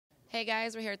Hey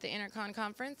guys, we're here at the InterCon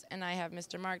conference, and I have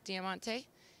Mr. Marc Diamante.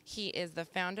 He is the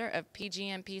founder of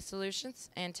PgMp Solutions,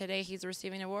 and today he's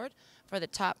receiving an award for the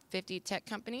top 50 tech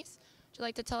companies. Would you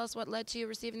like to tell us what led to you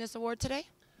receiving this award today?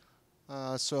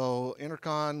 So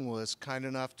InterCon was kind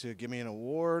enough to give me an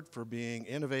award for being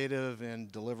innovative in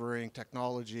delivering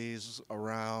technologies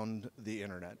around the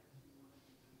internet.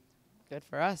 Good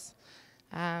for us.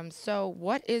 So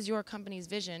what is your company's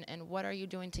vision, and what are you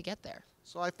doing to get there?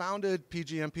 So I founded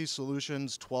PgMp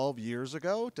Solutions 12 years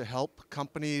ago to help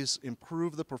companies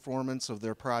improve the performance of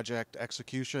their project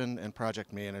execution and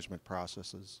project management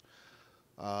processes.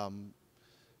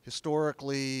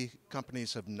 Historically,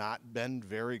 companies have not been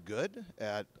very good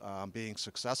at being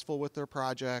successful with their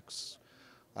projects.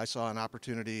 I saw an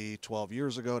opportunity 12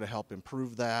 years ago to help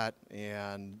improve that,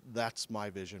 and that's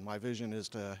my vision. My vision is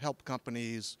to help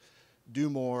companies do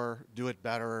more, do it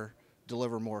better,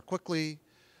 deliver more quickly,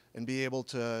 and be able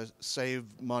to save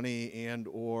money and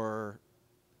or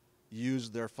use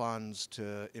their funds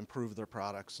to improve their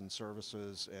products and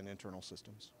services and internal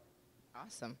systems.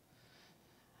 Awesome.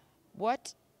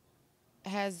 What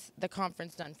has the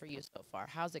conference done for you so far?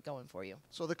 How's it going for you?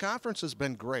 So the conference has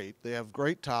been great. They have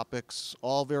great topics,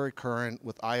 all very current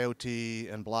with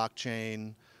IoT and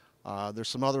blockchain. There's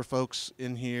some other folks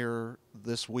in here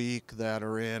this week that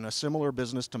are in a similar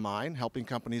business to mine, helping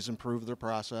companies improve their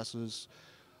processes.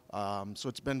 So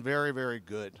it's been very, very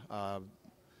good.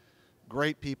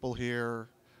 Great people here.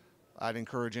 I'd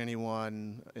encourage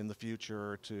anyone in the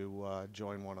future to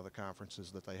join one of the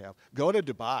conferences that they have. Go to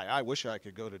Dubai. I wish I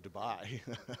could go to Dubai.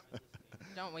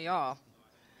 Don't we all?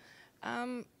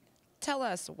 Tell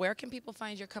us, where can people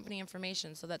find your company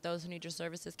information so that those who need your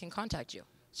services can contact you?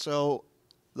 So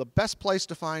the best place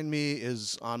to find me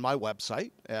is on my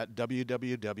website at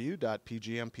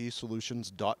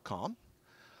www.pgmpsolutions.com.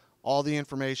 All the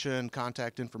information,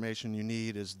 contact information you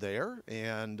need is there,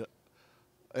 and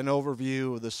an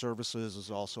overview of the services is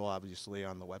also obviously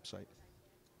on the website.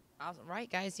 All right,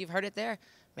 guys, you've heard it there.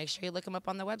 Make sure you look them up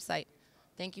on the website.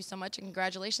 Thank you so much, and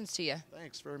congratulations to you.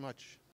 Thanks very much.